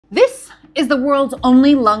This is the world's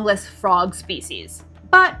only lungless frog species,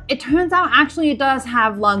 but it turns out actually it does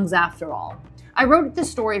have lungs after all. I wrote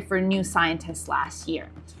this story for New Scientist last year.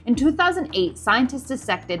 In 2008, scientists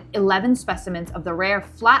dissected 11 specimens of the rare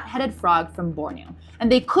flat-headed frog from Borneo,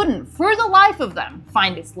 and they couldn't, for the life of them,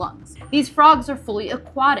 find its lungs. These frogs are fully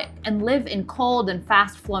aquatic and live in cold and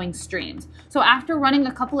fast-flowing streams. So after running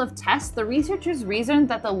a couple of tests, the researchers reasoned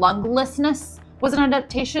that the lunglessness was an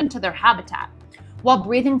adaptation to their habitat. While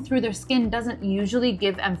breathing through their skin doesn't usually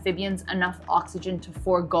give amphibians enough oxygen to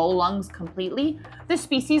forgo lungs completely, this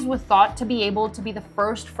species was thought to be able to be the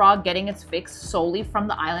first frog getting its fix solely from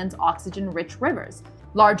the island's oxygen-rich rivers.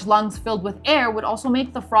 Large lungs filled with air would also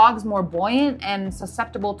make the frogs more buoyant and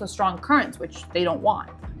susceptible to strong currents, which they don't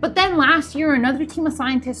want. But then last year, another team of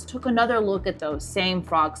scientists took another look at those same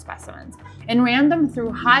frog specimens and ran them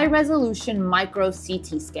through high-resolution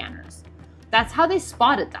micro-CT scanners. That's how they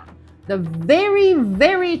spotted them. The very,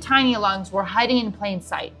 very tiny lungs were hiding in plain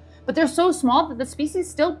sight, but they're so small that the species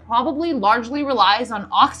still probably largely relies on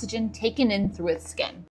oxygen taken in through its skin.